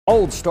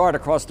Cold start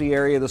across the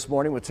area this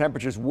morning with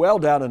temperatures well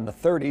down in the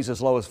 30s,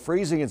 as low as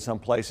freezing in some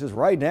places.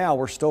 Right now,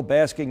 we're still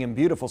basking in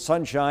beautiful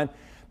sunshine,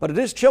 but it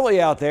is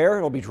chilly out there.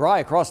 It'll be dry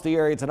across the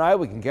area tonight.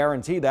 We can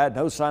guarantee that.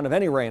 No sign of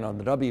any rain on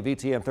the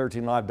WVTM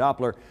 13 Live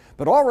Doppler,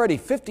 but already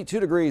 52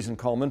 degrees in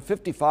Coleman,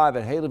 55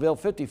 at Haleyville,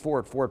 54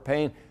 at Fort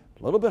Payne.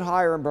 A little bit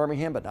higher in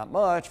Birmingham, but not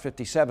much,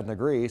 57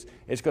 degrees.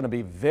 It's going to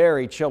be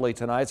very chilly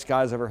tonight.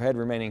 Skies overhead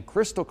remaining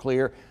crystal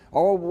clear,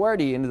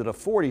 already into the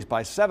 40s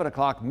by 7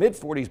 o'clock, mid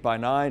 40s by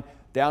 9,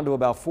 down to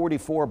about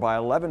 44 by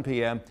 11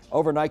 p.m.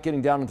 Overnight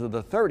getting down into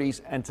the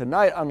 30s, and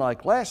tonight,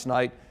 unlike last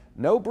night,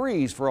 no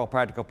breeze for all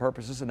practical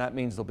purposes, and that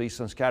means there'll be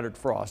some scattered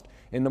frost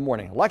in the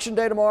morning. Election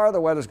day tomorrow,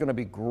 the weather's going to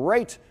be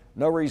great.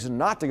 No reason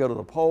not to go to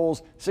the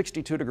polls.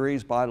 62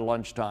 degrees by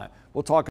lunchtime. We'll talk